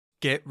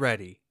Get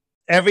ready.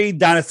 Every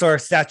dinosaur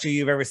statue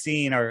you've ever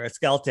seen or a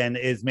skeleton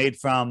is made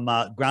from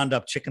ground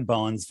up chicken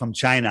bones from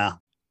China.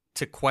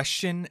 To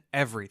question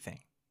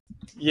everything.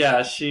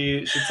 Yeah,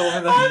 she told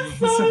me that. I'm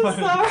so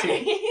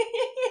sorry.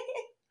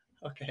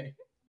 Okay.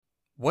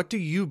 What do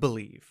you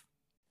believe?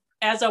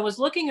 As I was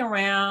looking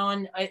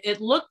around,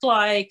 it looked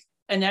like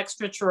an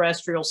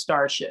extraterrestrial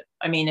starship.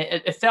 I mean,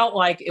 it felt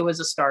like it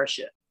was a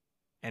starship.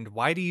 And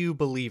why do you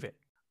believe it?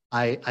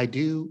 I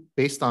do,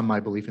 based on my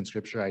belief in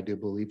scripture, I do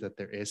believe that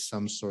there is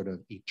some sort of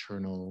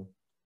eternal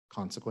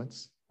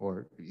consequence,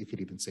 or you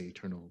could even say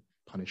eternal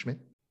punishment.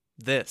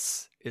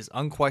 This is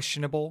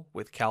Unquestionable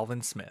with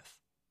Calvin Smith.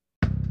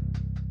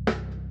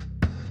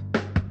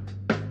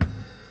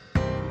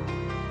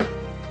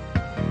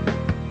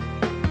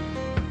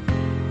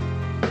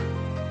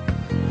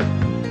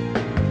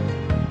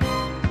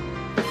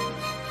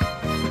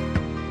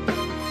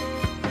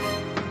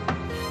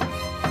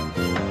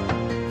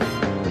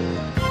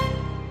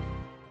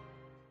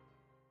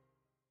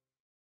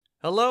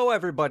 Hello,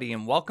 everybody,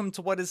 and welcome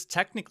to what is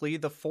technically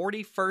the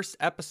 41st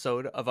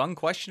episode of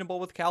Unquestionable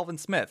with Calvin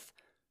Smith.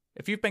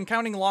 If you've been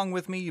counting along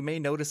with me, you may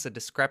notice a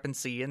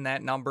discrepancy in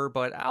that number,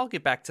 but I'll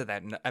get back to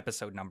that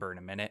episode number in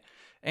a minute.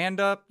 And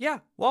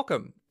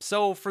welcome.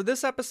 So for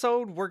this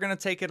episode, we're going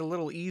to take it a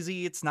little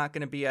easy. It's not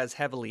going to be as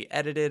heavily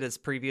edited as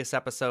previous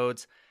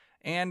episodes.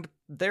 And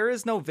there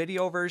is no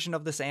video version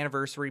of this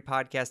anniversary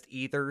podcast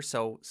either,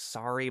 so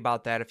sorry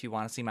about that if you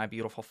want to see my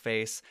beautiful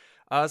face.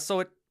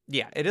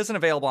 It isn't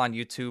available on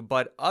YouTube,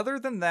 but other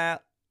than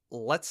that,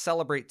 let's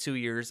celebrate 2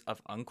 years of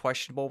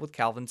Unquestionable with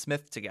Calvin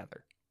Smith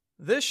together.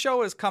 This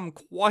show has come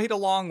quite a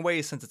long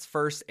way since its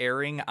first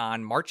airing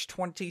on March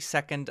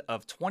 22nd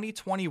of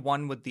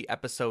 2021 with the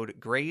episode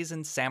Greys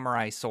and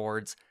Samurai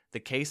Swords, The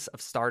Case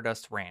of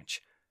Stardust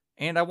Ranch.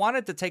 And I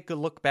wanted to take a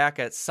look back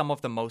at some of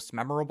the most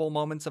memorable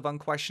moments of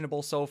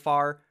Unquestionable so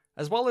far,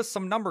 as well as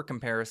some number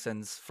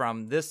comparisons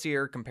from this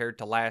year compared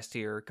to last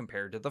year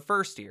compared to the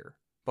first year.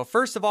 But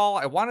first of all,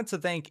 I wanted to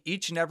thank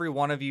each and every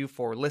one of you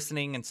for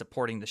listening and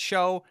supporting the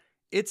show.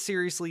 It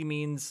seriously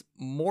means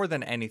more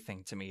than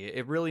anything to me.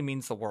 It really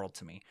means the world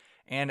to me.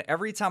 And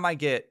every time I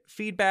get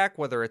feedback,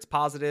 whether it's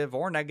positive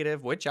or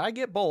negative, which I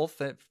get both,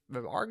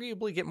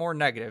 arguably get more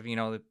negative,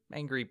 the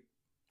angry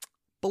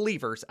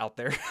believers out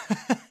there.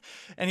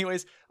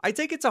 Anyways, I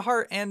take it to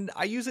heart and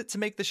I use it to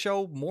make the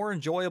show more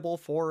enjoyable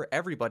for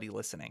everybody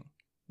listening.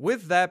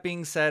 With that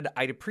being said,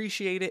 I'd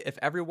appreciate it if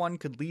everyone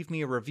could leave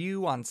me a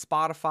review on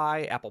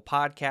Spotify, Apple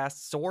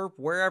Podcasts, or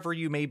wherever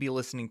you may be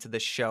listening to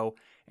this show.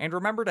 And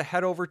remember to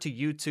head over to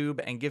YouTube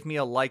and give me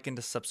a like and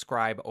to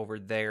subscribe over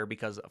there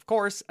because, of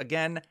course,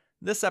 again,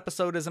 this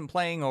episode isn't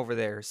playing over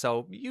there,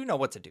 so you know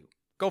what to do.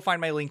 Go find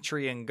my link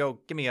tree and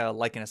go give me a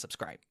like and a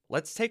subscribe.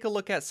 Let's take a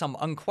look at some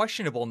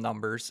unquestionable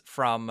numbers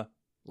from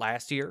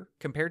last year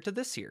compared to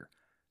this year.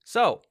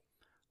 So,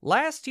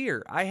 last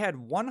year, I had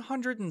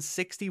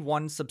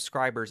 161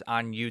 subscribers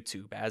on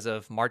YouTube as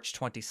of March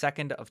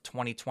 22nd of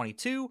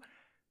 2022.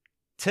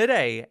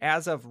 Today,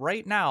 as of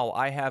right now,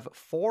 I have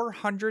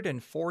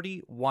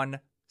 441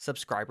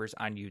 subscribers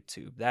on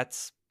YouTube.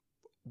 That's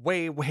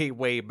way, way,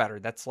 way better.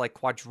 That's like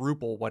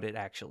quadruple what it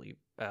actually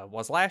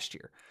was last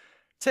year.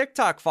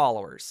 TikTok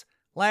followers.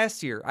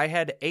 Last year, I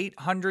had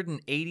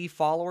 880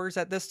 followers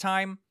at this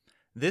time.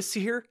 This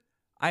year,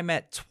 I'm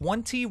at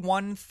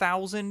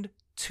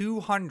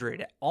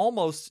 21,200,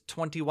 almost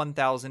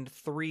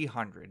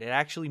 21,300. It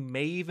actually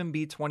may even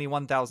be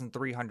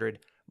 21,300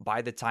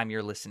 by the time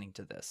you're listening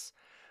to this.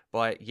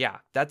 But yeah,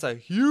 that's a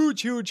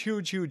huge, huge,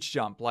 huge, huge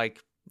jump,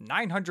 like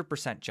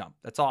 900% jump.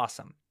 That's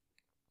awesome.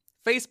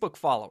 Facebook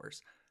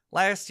followers.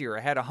 Last year,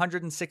 I had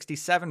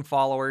 167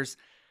 followers.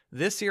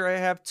 This year, I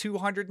have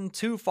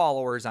 202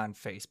 followers on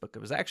Facebook.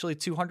 It was actually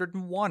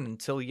 201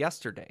 until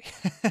yesterday.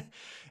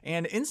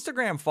 And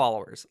Instagram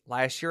followers.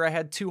 Last year, I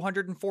had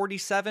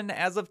 247.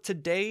 As of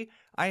today,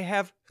 I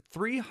have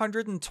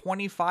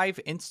 325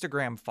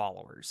 Instagram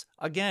followers.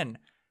 Again,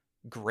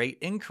 great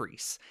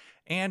increase.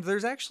 And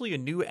there's actually a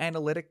new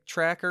analytic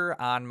tracker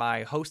on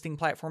my hosting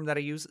platform that I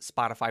use,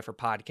 Spotify for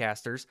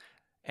Podcasters.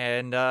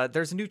 And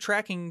there's a new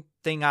tracking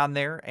thing on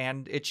there,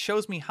 and it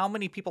shows me how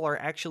many people are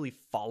actually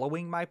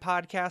following my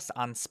podcast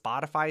on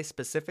Spotify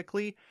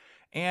specifically.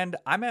 And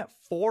I'm at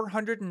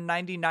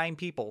 499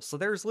 people. So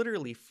there's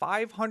literally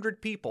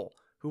 500 people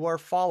who are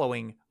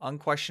following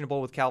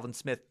Unquestionable with Calvin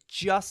Smith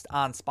just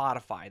on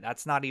Spotify.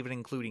 That's not even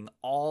including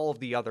all of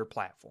the other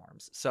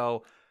platforms.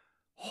 So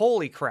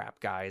holy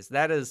crap, guys.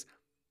 That is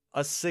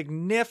a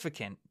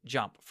significant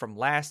jump from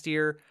last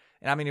year.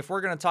 And I mean, if we're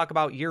going to talk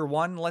about year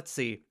one, let's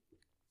see.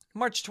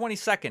 March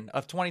 22nd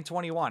of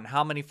 2021,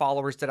 how many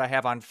followers did I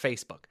have on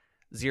Facebook?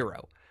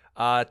 0.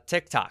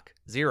 TikTok,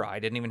 0. I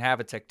didn't even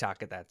have a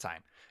TikTok at that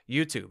time.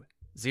 YouTube,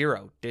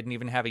 0. Didn't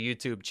even have a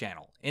YouTube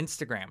channel.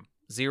 Instagram,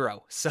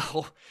 0.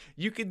 So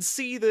you can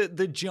see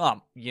the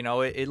jump.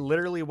 It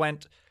literally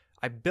went,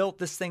 I built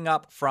this thing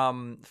up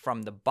from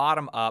the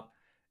bottom up.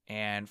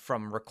 And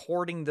from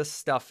recording this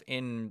stuff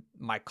in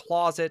my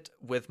closet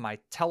with my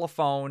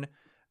telephone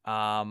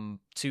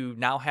to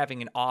now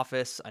having an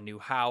office, a new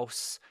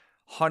house.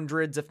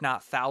 hundreds, if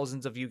not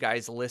thousands of you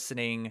guys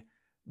listening,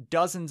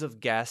 dozens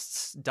of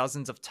guests,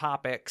 dozens of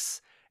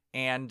topics,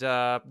 and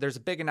there's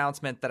a big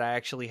announcement that I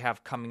actually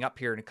have coming up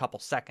here in a couple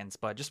seconds,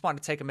 but just want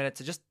to take a minute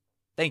to just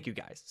thank you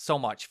guys so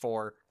much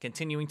for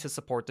continuing to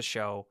support the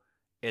show.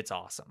 It's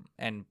awesome,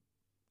 and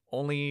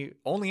only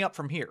up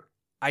from here.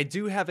 I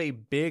do have a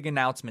big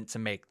announcement to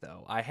make,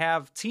 though. I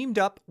have teamed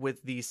up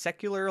with the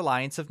Secular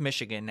Alliance of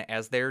Michigan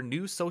as their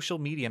new social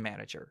media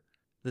manager.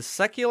 The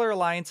Secular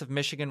Alliance of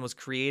Michigan was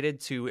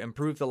created to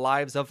improve the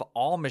lives of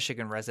all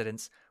Michigan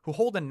residents who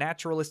hold a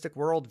naturalistic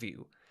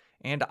worldview.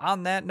 And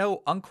on that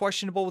note,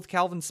 Unquestionable with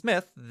Calvin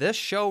Smith, this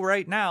show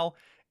right now,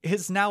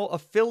 is now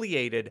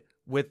affiliated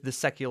with the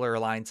Secular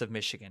Alliance of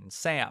Michigan,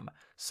 SAM.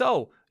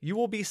 So you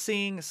will be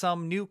seeing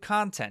some new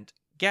content,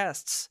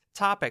 guests,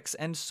 topics,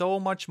 and so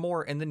much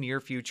more in the near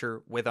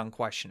future with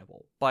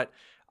Unquestionable. But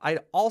I'd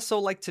also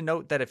like to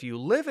note that if you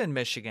live in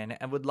Michigan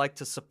and would like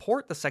to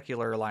support the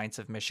Secular Alliance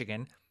of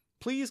Michigan,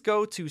 please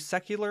go to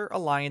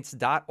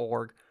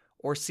secularalliance.org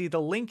or see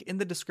the link in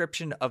the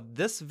description of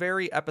this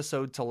very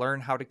episode to learn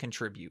how to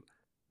contribute.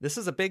 This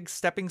is a big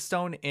stepping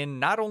stone in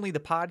not only the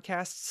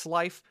podcast's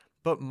life,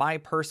 but my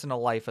personal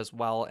life as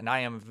well, and I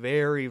am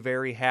very,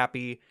 very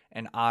happy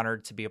and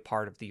honored to be a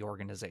part of the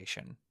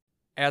organization.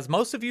 As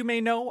most of you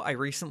may know, I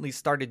recently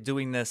started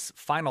doing this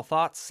Final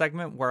Thoughts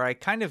segment where I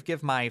kind of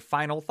give my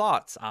final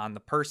thoughts on the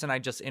person I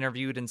just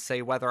interviewed and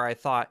say whether I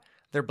thought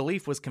their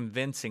belief was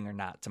convincing or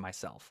not to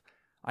myself.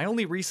 I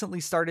only recently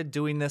started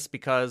doing this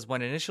because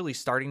when initially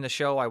starting the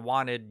show, I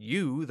wanted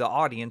you, the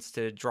audience,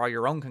 to draw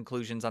your own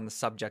conclusions on the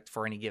subject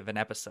for any given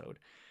episode.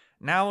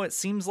 Now it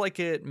seems like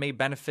it may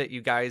benefit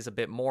you guys a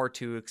bit more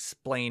to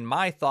explain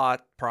my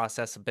thought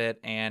process a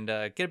bit and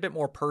get a bit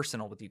more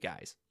personal with you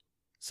guys.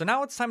 So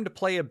now it's time to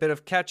play a bit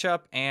of catch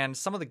up and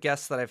some of the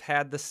guests that I've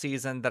had this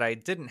season that I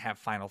didn't have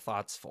final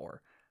thoughts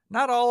for.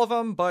 Not all of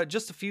them, but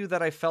just a few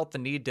that I felt the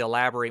need to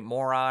elaborate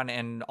more on,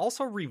 and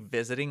also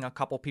revisiting a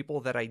couple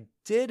people that I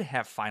did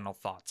have final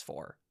thoughts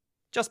for.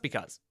 Just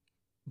because.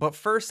 But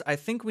first, I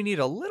think we need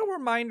a little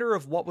reminder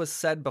of what was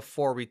said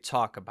before we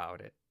talk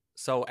about it.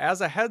 So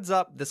as a heads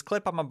up, this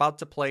clip I'm about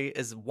to play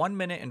is 1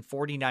 minute and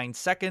 49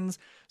 seconds,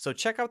 so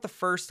check out the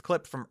first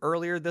clip from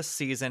earlier this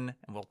season,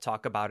 and we'll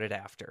talk about it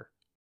after.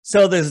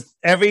 So there's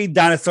every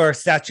dinosaur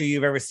statue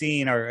you've ever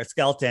seen or a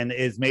skeleton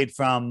is made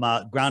from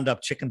ground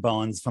up chicken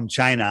bones from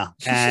China,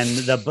 and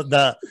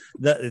the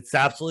it's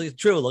absolutely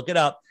true. Look it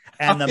up,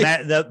 and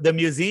the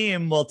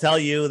museum will tell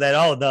you that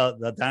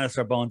the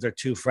dinosaur bones are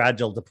too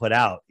fragile to put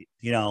out.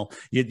 You know,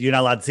 you're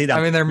not allowed to see them.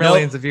 I mean, they're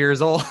millions of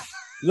years old.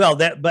 Well,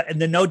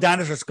 no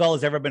dinosaur skull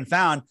has ever been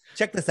found.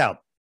 Check this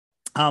out.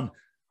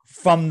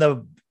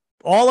 From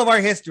all of our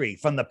history,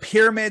 from the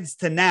pyramids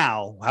to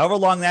now, however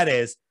long that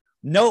is.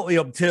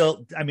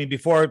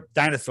 Before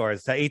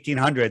dinosaurs, the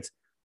 1800s,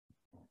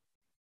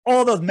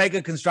 all those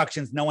mega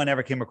constructions, no one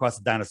ever came across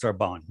a dinosaur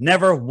bone.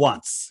 Never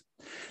once.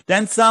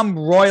 Then some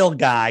royal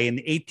guy in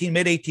the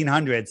mid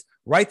 1800s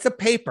writes a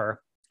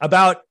paper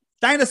about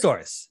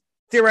dinosaurs,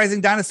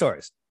 theorizing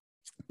dinosaurs.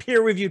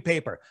 Peer-reviewed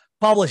paper,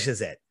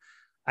 publishes it.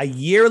 A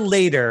year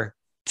later,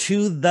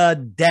 to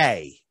the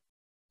day,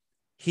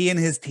 he and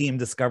his team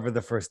discovered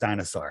the first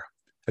dinosaur.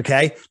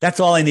 Okay? That's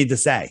all I need to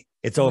say.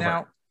 It's over.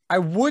 Now, I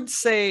would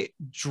say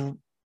dragons.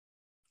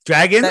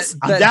 Dragons,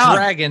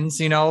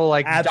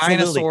 like Absolutely.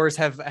 Dinosaurs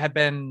have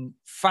been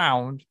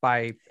found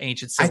by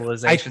ancient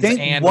civilizations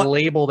and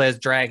labeled as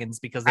dragons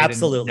because they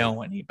didn't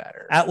know any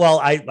better.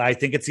 I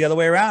think it's the other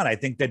way around. I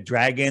think that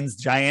dragons,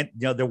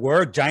 there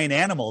were giant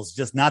animals,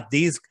 just not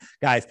these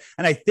guys.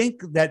 And I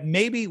think that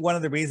maybe one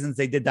of the reasons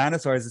they did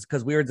dinosaurs is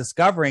because we were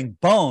discovering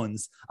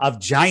bones of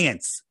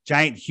giant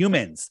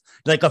humans,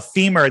 like a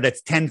femur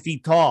that's 10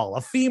 feet tall,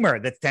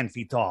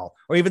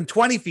 or even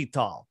 20 feet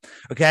tall.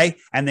 Okay.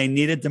 And they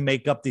needed to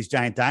make up these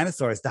giant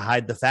dinosaurs to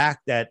hide the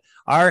fact that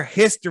our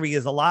history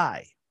is a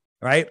lie,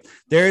 right?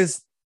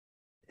 There's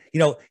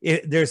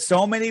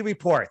so many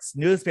reports,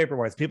 newspaper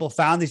reports, people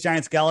found these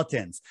giant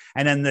skeletons,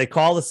 and then they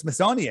call the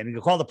Smithsonian, and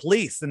you call the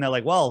police, and they're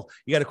like, well,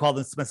 you got to call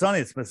the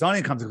Smithsonian. The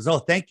Smithsonian comes and goes, oh,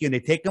 thank you. And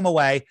they take them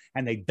away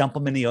and they dump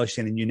them in the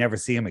ocean, and you never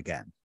see them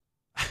again.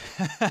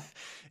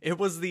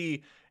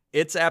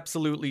 It's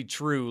absolutely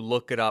true.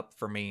 Look it up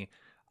for me.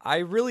 I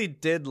really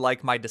did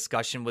like my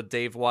discussion with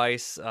Dave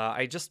Weiss.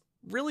 I just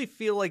really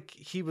feel like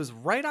he was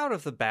right out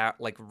of the bat,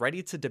 like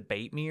ready to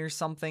debate me or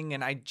something.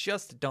 And I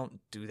just don't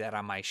do that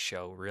on my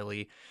show,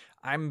 really.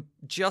 I'm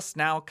just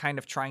now kind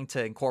of trying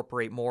to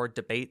incorporate more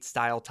debate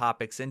style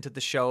topics into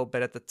the show,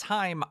 but at the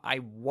time I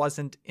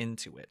wasn't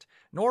into it,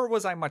 nor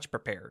was I much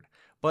prepared.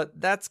 But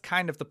that's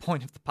kind of the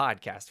point of the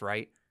podcast,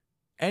 right?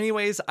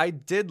 Anyways, I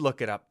did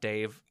look it up,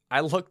 Dave. I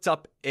looked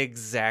up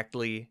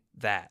exactly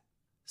that.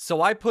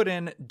 So I put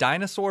in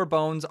dinosaur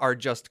bones are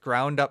just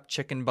ground up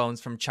chicken bones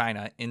from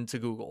China into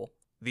Google.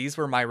 These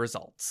were my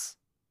results.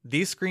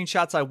 These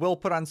screenshots I will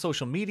put on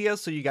social media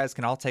so you guys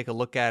can all take a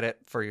look at it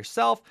for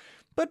yourself.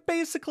 But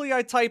basically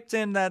I typed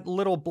in that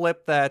little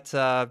blip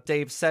that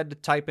Dave said to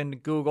type into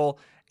Google.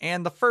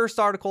 And the first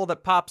article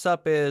that pops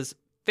up is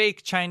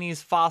fake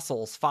Chinese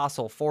fossils,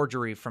 fossil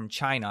forgery from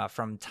China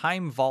from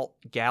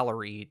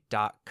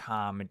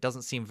timevaultgallery.com. It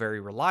doesn't seem very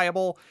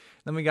reliable.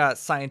 Then we got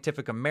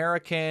Scientific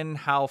American,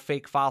 how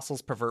fake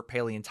fossils pervert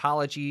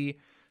paleontology,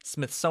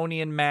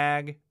 Smithsonian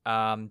Mag,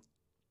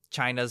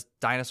 China's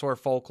dinosaur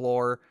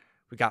folklore.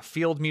 We got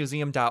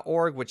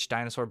fieldmuseum.org, which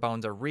dinosaur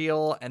bones are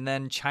real, and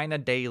then China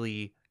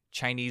Daily,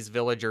 Chinese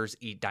villagers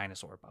eat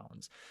dinosaur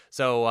bones.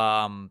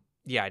 So,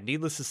 yeah,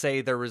 needless to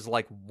say, there was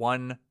like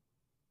one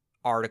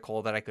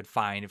article that I could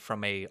find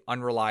from a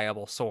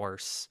unreliable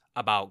source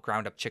about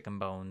ground up chicken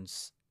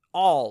bones,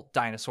 all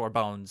dinosaur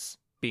bones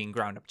being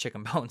ground up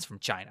chicken bones from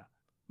China.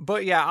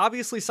 But yeah,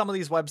 obviously some of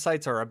these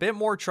websites are a bit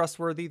more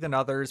trustworthy than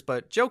others,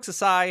 but jokes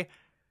aside,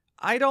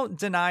 I don't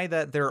deny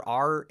that there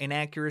are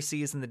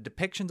inaccuracies in the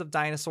depictions of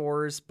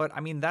dinosaurs, but I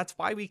mean, that's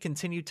why we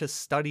continue to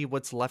study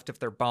what's left of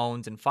their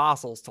bones and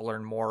fossils to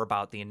learn more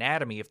about the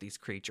anatomy of these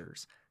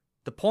creatures.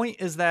 The point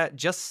is that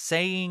just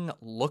saying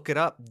look it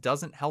up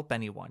doesn't help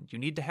anyone. You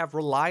need to have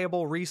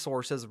reliable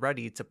resources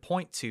ready to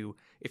point to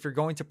if you're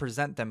going to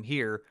present them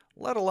here,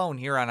 let alone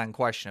here on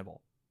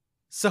Unquestionable.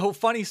 So,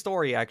 funny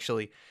story,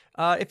 actually.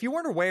 If you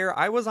weren't aware,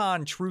 I was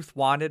on Truth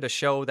Wanted, a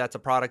show that's a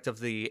product of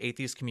the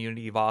atheist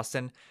community of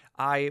Austin.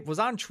 I was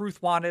on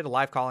Truth Wanted, a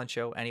live call-in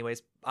show,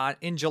 anyways,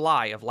 in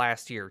July of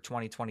last year,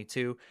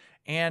 2022.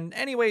 And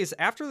anyways,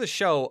 after the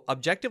show,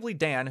 Objectively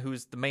Dan,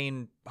 who's the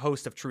main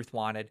host of Truth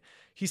Wanted,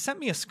 he sent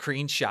me a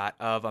screenshot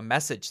of a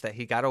message that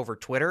he got over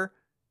Twitter.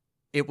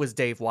 It was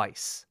Dave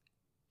Weiss.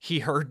 He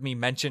heard me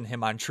mention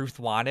him on Truth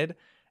Wanted.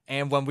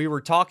 And when we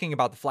were talking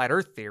about the flat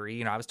earth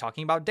theory, I was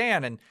talking about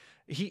Dan, and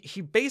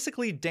he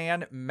basically,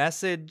 Dave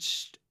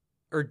messaged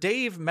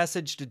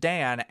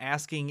Dan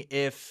asking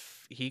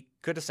if he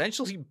could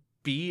essentially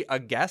be a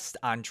guest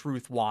on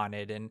Truth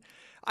Wanted. And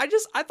I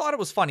thought it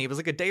was funny. It was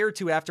like a day or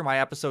two after my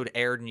episode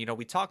aired, and,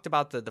 we talked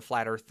about the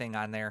flat earth thing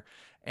on there.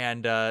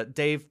 And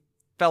Dave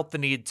felt the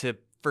need to,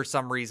 for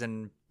some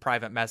reason,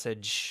 private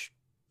message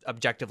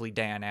Objectively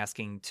Dan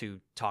asking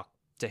to talk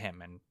to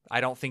him. And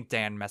I don't think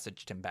Dan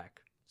messaged him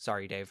back.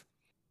 Sorry, Dave.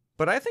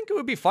 But I think it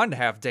would be fun to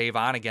have Dave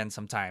on again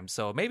sometime.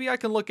 So maybe I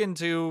can look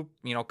into,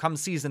 come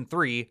season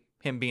 3,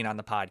 him being on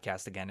the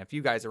podcast again, if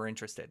you guys are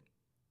interested.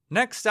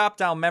 Next stop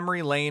down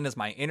memory lane is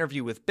my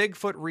interview with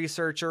Bigfoot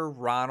researcher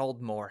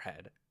Ronald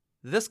Moorhead.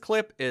 This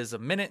clip is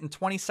 1 minute and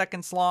 20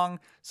 seconds long,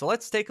 so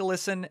let's take a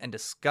listen and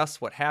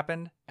discuss what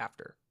happened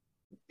after.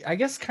 I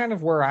guess kind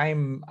of where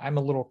I'm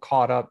a little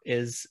caught up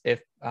is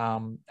if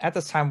at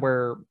this time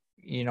where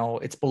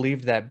it's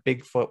believed that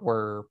Bigfoot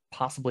were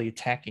possibly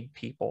attacking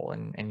people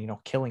and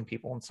killing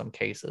people in some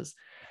cases,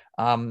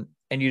 and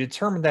you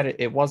determined that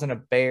it wasn't a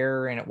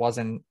bear and it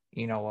wasn't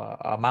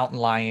a mountain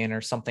lion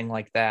or something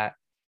like that.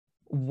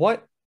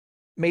 What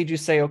made you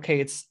say, okay,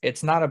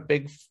 it's not a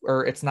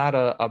it's not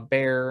a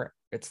bear,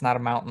 it's not a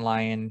mountain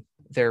lion,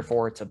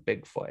 therefore it's a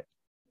Bigfoot?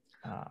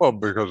 Well,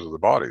 because of the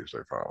bodies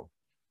they found.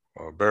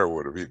 A bear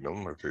would have eaten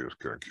them if he was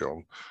going to kill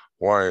them.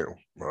 Why?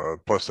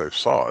 Plus, they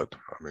saw it.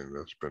 I mean,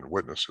 there's been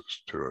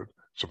witnesses to it,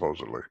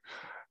 supposedly.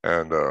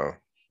 And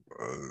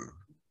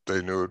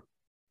they knew it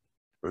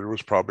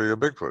was probably a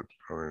Bigfoot.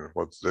 I mean,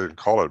 they didn't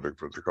call it a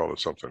Bigfoot, they called it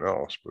something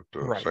else, but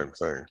Right. Same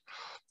thing.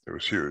 It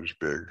was huge,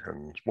 big,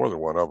 and more than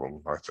one of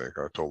them, I think.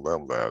 I told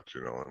them that,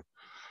 And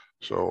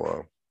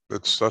so they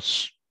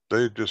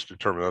just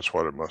determined that's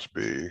what it must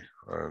be,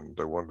 and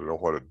they wanted to know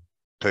what it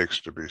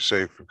takes to be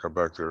safe and come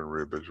back there and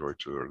rehabituate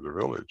to their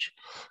village,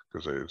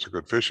 because it's a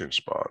good fishing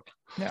spot.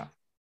 Yeah.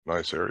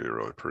 Nice area,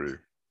 really pretty.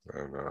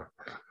 And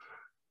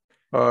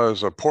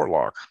it's a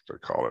portlock, they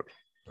call it.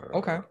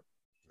 Okay.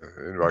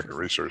 Anybody can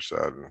research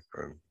that,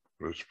 and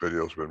there's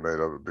videos been made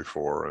of it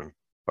before. And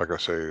like I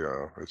say,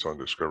 it's on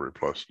Discovery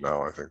Plus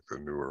now, I think, the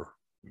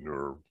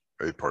newer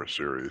 8-part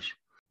series.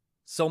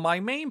 So my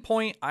main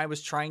point I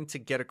was trying to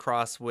get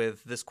across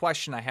with this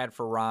question I had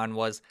for Ron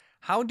was,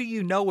 how do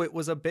you know it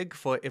was a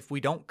Bigfoot if we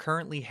don't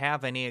currently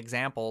have any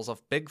examples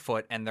of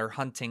Bigfoot and their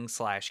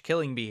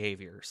hunting/killing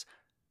behaviors?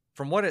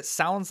 From what it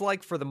sounds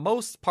like for the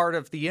most part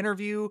of the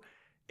interview,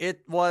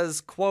 it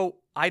was, quote,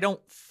 I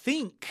don't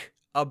think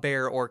a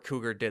bear or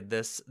cougar did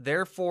this,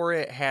 therefore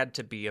it had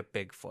to be a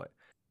Bigfoot.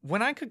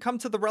 When I could come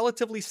to the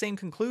relatively same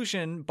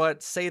conclusion,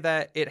 but say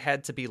that it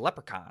had to be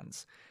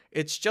leprechauns.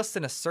 It's just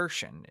an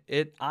assertion.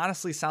 It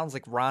honestly sounds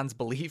like Ron's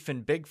belief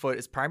in Bigfoot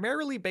is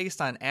primarily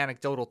based on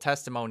anecdotal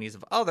testimonies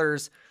of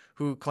others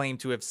who claim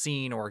to have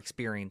seen or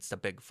experienced a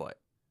Bigfoot.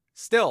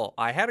 Still,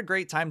 I had a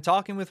great time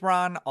talking with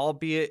Ron,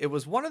 albeit it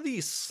was one of the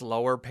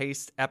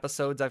slower-paced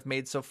episodes I've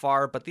made so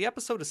far, but the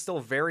episode is still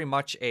very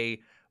much a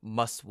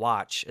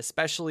must-watch,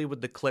 especially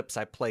with the clips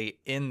I play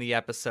in the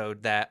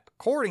episode that,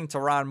 according to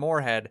Ron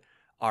Moorhead,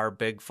 are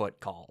Bigfoot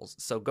calls.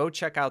 So go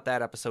check out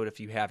that episode if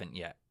you haven't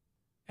yet.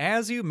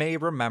 As you may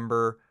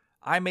remember,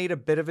 I made a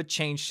bit of a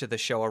change to the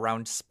show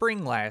around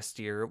spring last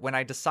year when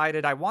I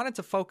decided I wanted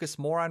to focus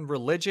more on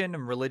religion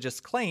and religious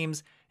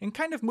claims and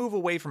kind of move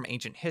away from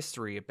ancient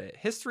history a bit.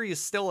 History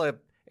is still an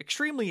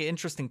extremely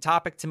interesting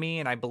topic to me,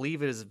 and I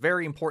believe it is a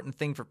very important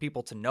thing for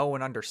people to know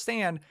and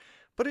understand,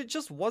 but it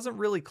just wasn't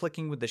really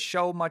clicking with the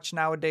show much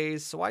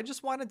nowadays, so I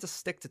just wanted to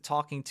stick to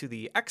talking to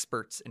the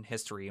experts in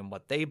history and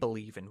what they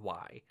believe and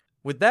why.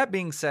 With that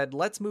being said,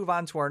 let's move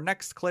on to our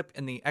next clip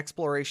in the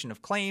exploration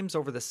of claims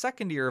over the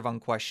second year of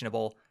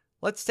Unquestionable.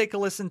 Let's take a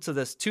listen to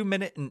this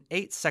 2-minute and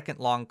 8-second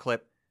long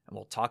clip, and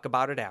we'll talk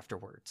about it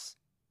afterwards.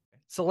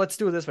 So let's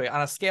do it this way.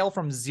 On a scale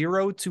from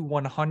 0 to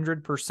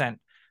 100%,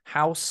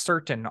 how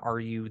certain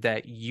are you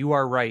that you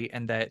are right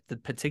and that the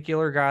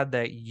particular God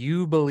that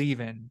you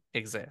believe in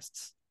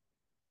exists?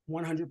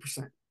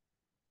 100%.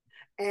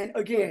 And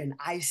again,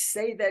 I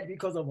say that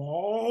because of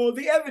all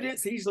the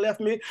evidence he's left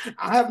me.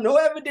 I have no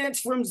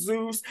evidence from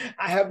Zeus.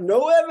 I have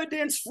no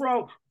evidence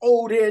from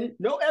Odin,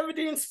 no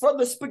evidence for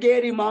the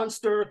spaghetti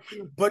monster.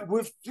 But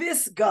with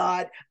this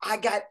God, I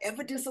got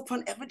evidence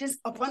upon evidence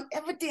upon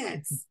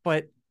evidence.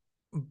 But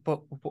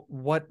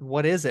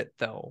what is it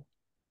though?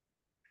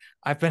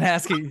 I've been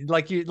asking,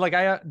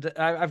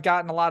 I've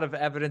gotten a lot of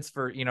evidence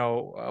for,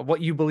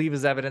 what you believe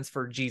is evidence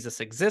for Jesus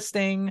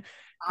existing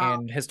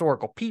and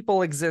historical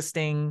people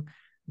existing,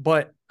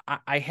 but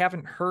I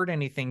haven't heard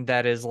anything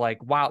that is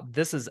like, wow,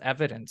 this is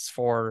evidence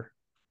for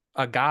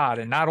a God,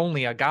 and not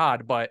only a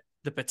God, but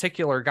the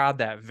particular God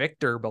that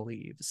Victor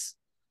believes.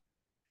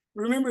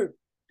 Remember,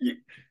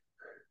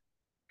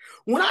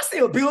 when I say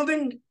a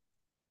building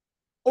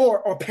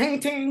or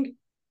painting,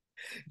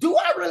 do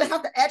I really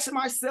have to ask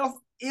myself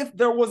if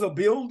there was a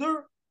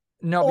builder?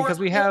 No, because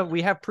we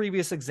have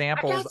previous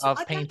examples of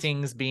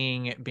paintings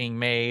being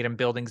made and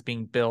buildings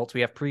being built.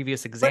 We have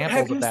previous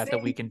examples of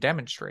that we can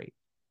demonstrate.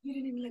 You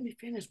didn't even let me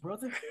finish,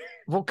 brother.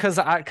 Well, because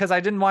I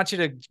didn't want you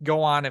to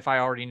go on if I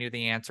already knew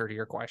the answer to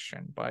your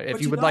question. But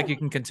if you would like, you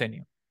can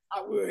continue.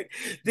 I would.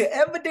 The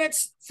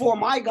evidence for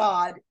my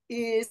God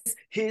is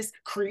his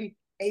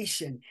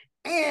creation.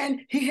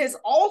 And he has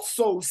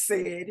also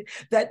said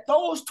that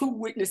those two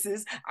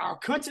witnesses, our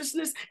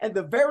consciousness and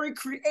the very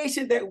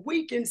creation that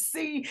we can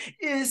see,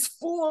 is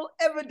full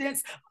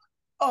evidence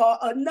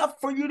enough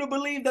for you to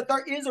believe that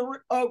there is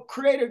a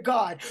creator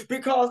God,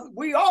 because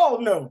we all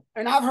know,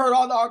 and I've heard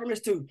all the arguments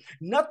too,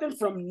 nothing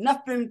from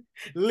nothing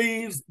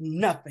leaves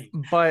nothing.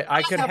 But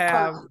I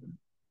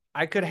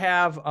could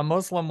have a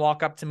Muslim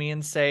walk up to me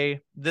and say,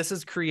 this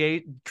is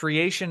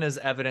creation is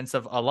evidence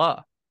of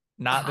Allah,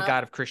 not the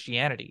God of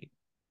Christianity.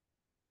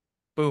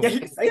 Boom.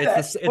 Yeah,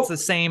 it's the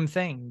same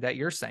thing that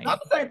you're saying. Not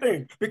the same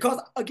thing,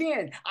 because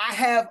again, I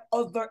have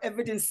other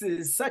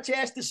evidences such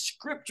as the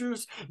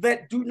scriptures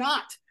that do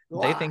not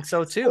lie. They think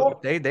so too.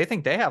 They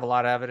think they have a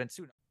lot of evidence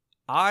too.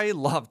 I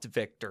loved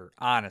Victor,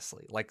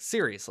 honestly, like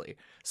seriously.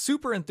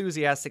 Super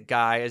enthusiastic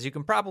guy, as you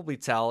can probably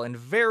tell, and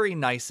very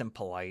nice and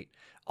polite.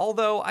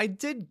 Although I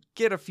did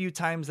get a few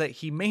times that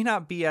he may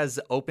not be as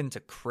open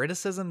to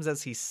criticisms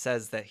as he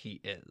says that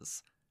he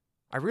is.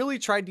 I really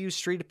tried to use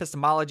street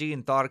epistemology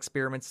and thought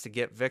experiments to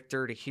get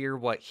Victor to hear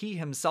what he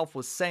himself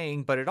was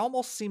saying, but it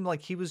almost seemed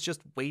like he was just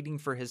waiting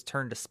for his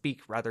turn to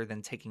speak rather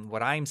than taking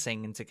what I'm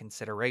saying into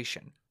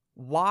consideration.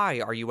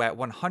 Why are you at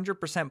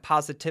 100%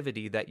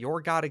 positivity that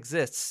your God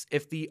exists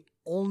if the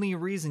only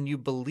reason you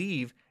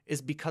believe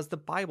is because the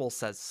Bible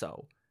says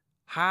so?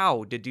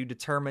 How did you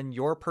determine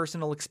your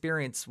personal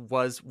experience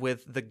was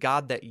with the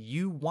God that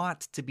you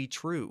want to be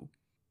true?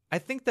 I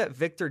think that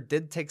Victor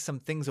did take some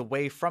things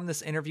away from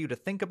this interview to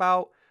think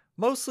about,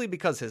 mostly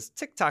because his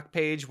TikTok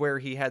page, where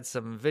he had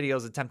some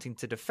videos attempting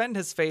to defend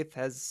his faith,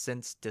 has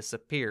since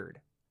disappeared.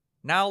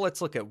 Now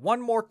let's look at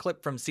one more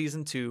clip from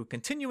Season 2,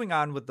 continuing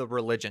on with the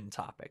religion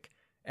topic.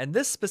 And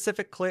this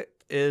specific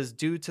clip is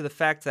due to the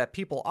fact that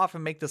people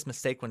often make this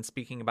mistake when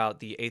speaking about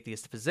the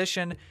atheist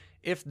position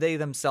if they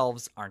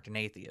themselves aren't an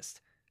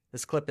atheist.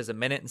 This clip is 1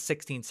 minute and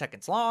 16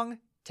 seconds long.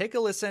 Take a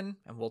listen,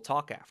 and we'll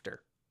talk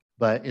after.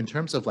 But in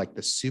terms of like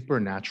the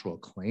supernatural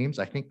claims,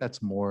 I think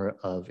that's more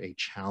of a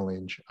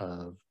challenge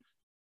of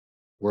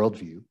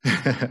worldview,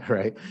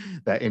 right?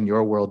 That in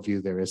your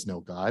worldview, there is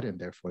no God, and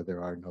therefore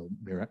there are no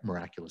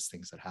miraculous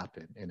things that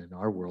happen. And in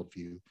our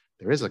worldview,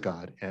 there is a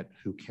God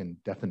who can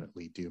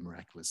definitely do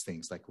miraculous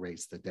things like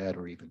raise the dead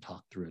or even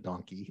talk through a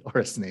donkey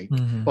or a snake.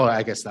 Mm-hmm. Well,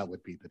 I guess that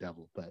would be the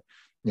devil, but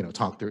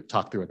talk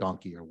through a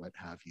donkey or what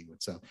have you.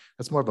 And so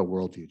that's more of a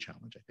worldview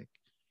challenge, I think.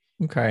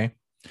 Okay.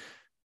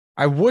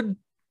 I would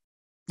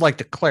like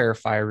to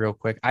clarify real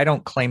quick. I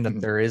don't claim that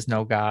there is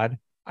no God.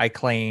 I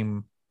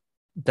claim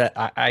that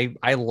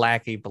I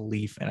lack a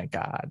belief in a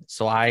God.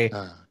 So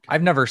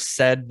I've never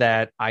said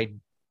that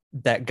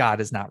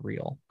God is not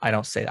real. I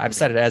don't say that. I've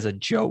said it as a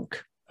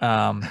joke.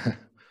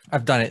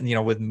 I've done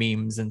it, with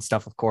memes and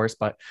stuff, of course,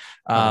 but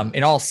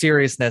in all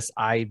seriousness,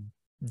 I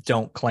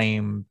don't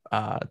claim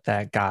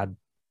that God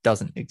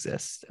doesn't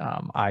exist.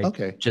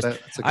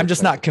 I'm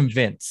just not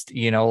convinced,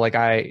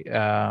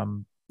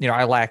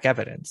 I lack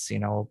evidence.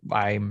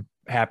 I'm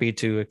happy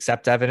to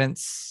accept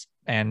evidence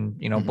and,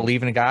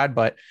 believe in a God,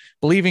 but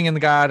believing in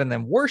the God and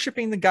then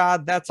worshiping the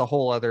God, that's a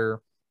whole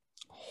other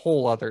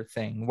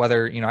thing.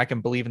 Whether, I can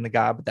believe in the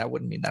God, but that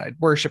wouldn't mean that I'd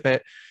worship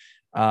it.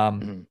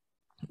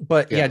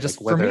 But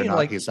just like whether for me, or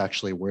not he's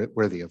actually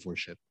worthy of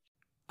worship.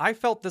 I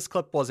felt this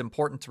clip was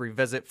important to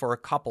revisit for a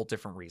couple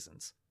different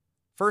reasons.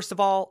 First of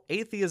all,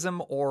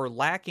 atheism or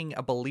lacking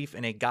a belief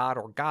in a god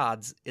or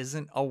gods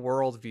isn't a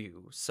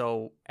worldview.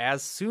 So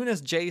as soon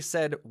as Jay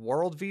said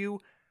worldview,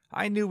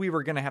 I knew we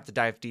were going to have to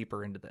dive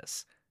deeper into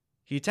this.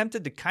 He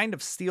attempted to kind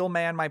of steel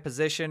man my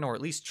position, or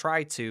at least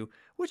try to,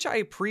 which I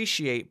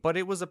appreciate, but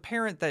it was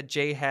apparent that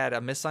Jay had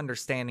a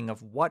misunderstanding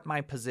of what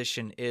my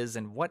position is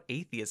and what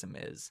atheism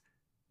is.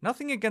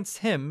 Nothing against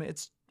him,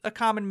 it's a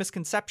common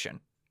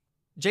misconception.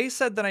 Jay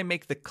said that I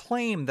make the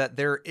claim that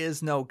there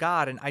is no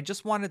God, and I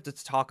just wanted to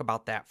talk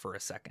about that for a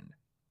second.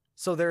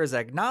 So there is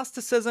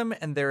agnosticism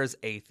and there is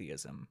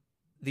atheism.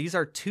 These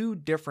are two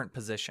different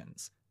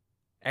positions.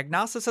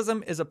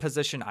 Agnosticism is a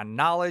position on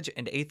knowledge,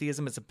 and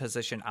atheism is a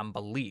position on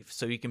belief.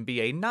 So you can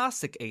be a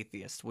Gnostic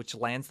atheist, which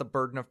lands the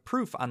burden of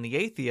proof on the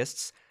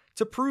atheists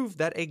to prove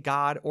that a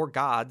god or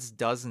gods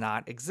does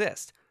not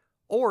exist.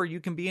 Or you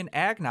can be an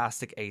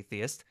agnostic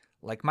atheist,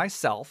 like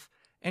myself,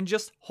 and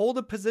just hold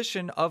a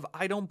position of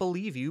I don't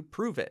believe you,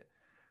 prove it.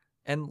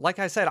 And like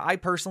I said, I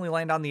personally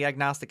land on the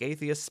agnostic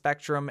atheist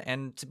spectrum,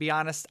 and to be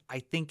honest, I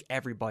think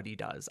everybody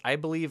does. I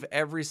believe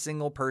every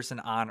single person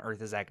on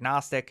Earth is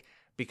agnostic,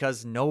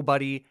 because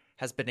nobody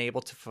has been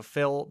able to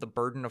fulfill the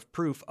burden of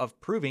proof of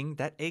proving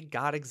that a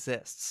god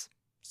exists.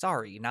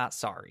 Sorry, not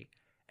sorry.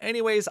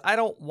 Anyways, I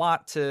don't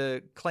want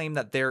to claim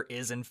that there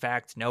is in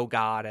fact no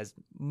god, as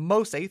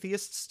most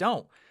atheists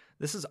don't.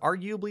 This is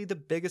arguably the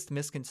biggest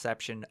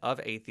misconception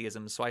of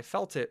atheism, so I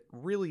felt it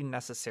really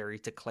necessary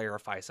to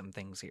clarify some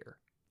things here.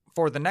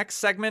 For the next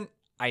segment,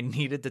 I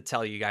needed to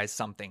tell you guys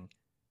something.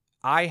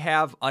 I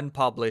have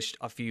unpublished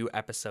a few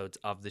episodes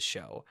of the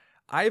show.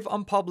 I've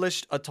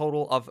unpublished a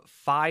total of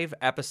 5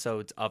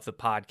 episodes of the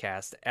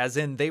podcast, as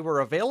in they were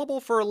available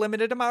for a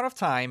limited amount of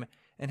time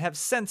and have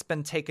since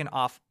been taken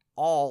off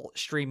all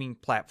streaming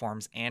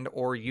platforms and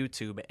or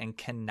YouTube and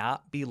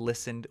cannot be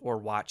listened or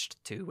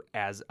watched to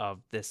as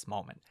of this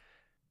moment.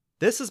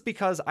 This is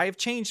because I've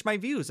changed my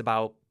views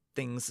about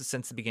things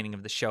since the beginning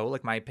of the show,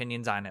 like my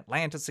opinions on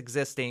Atlantis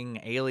existing,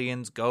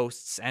 aliens,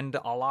 ghosts, and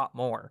a lot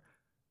more.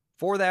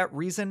 For that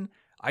reason,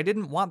 I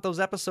didn't want those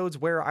episodes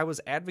where I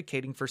was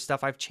advocating for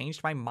stuff I've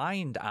changed my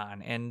mind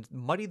on and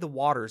muddy the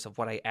waters of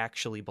what I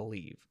actually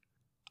believe.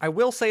 I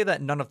will say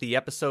that none of the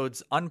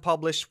episodes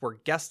unpublished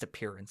were guest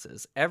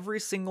appearances. Every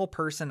single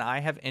person I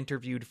have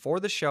interviewed for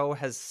the show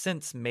has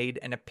since made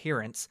an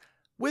appearance,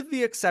 with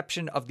the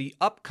exception of the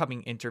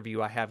upcoming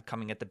interview I have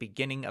coming at the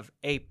beginning of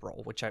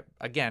April, which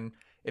again,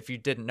 if you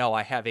didn't know,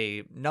 I have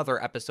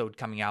another episode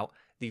coming out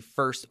the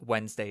first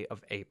Wednesday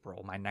of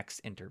April, my next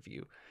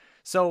interview.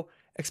 So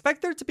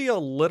expect there to be a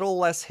little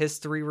less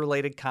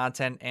history-related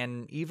content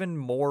and even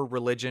more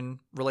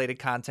religion-related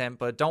content,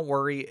 but don't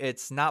worry,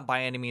 it's not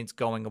by any means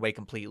going away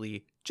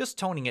completely, just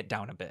toning it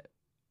down a bit.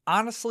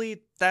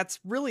 Honestly, that's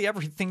really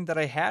everything that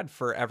I had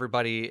for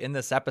everybody in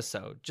this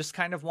episode. Just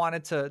kind of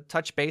wanted to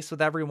touch base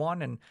with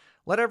everyone and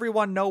let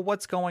everyone know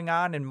what's going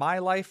on in my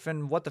life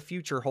and what the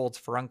future holds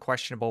for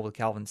Unquestionable with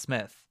Calvin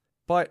Smith.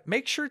 But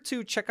make sure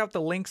to check out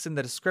the links in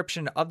the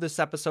description of this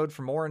episode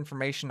for more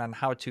information on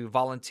how to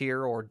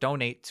volunteer or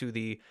donate to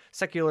the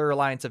Secular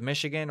Alliance of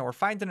Michigan or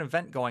find an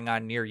event going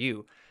on near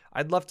you.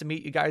 I'd love to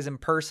meet you guys in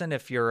person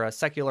if you're a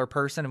secular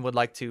person and would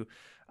like to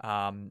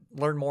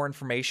learn more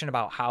information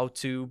about how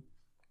to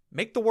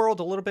make the world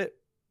a little bit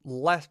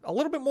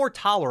more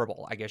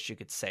tolerable, I guess you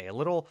could say, a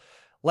little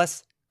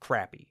less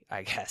crappy,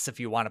 I guess, if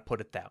you want to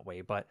put it that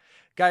way. But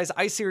guys,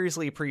 I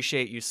seriously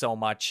appreciate you so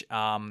much.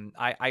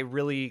 I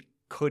really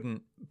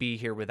couldn't be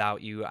here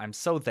without you. I'm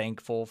so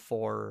thankful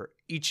for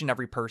each and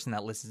every person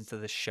that listens to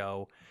this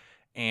show,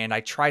 and I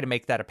try to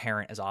make that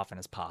apparent as often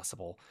as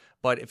possible.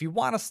 But if you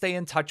want to stay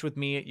in touch with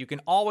me, you can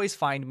always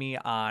find me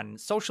on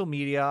social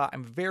media.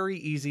 I'm very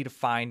easy to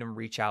find and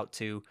reach out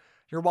to.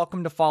 You're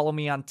welcome to follow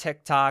me on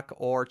TikTok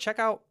or check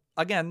out,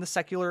 again, the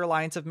Secular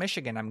Alliance of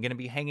Michigan. I'm going to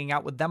be hanging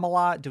out with them a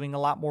lot, doing a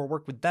lot more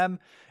work with them.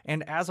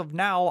 And as of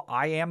now,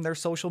 I am their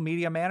social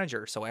media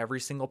manager. So every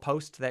single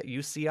post that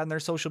you see on their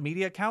social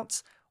media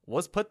accounts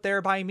was put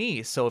there by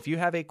me. So if you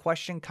have a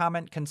question,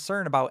 comment,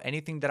 concern about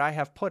anything that I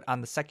have put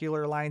on the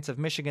Secular Alliance of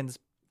Michigan's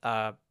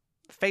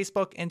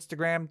Facebook,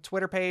 Instagram,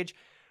 Twitter page,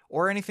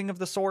 or anything of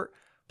the sort,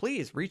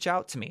 please reach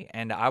out to me.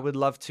 And I would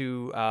love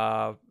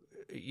to,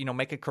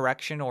 make a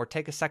correction or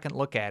take a second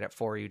look at it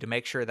for you to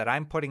make sure that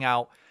I'm putting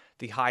out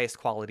the highest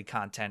quality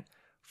content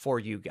for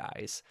you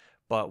guys.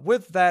 But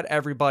with that,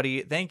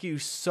 everybody, thank you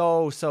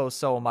so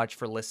much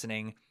for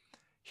listening.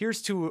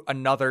 Here's to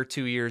another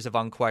 2 years of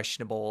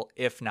Unquestionable,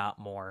 if not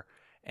more.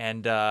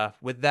 And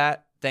with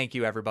that, thank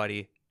you,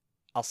 everybody.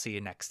 I'll see you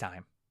next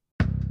time.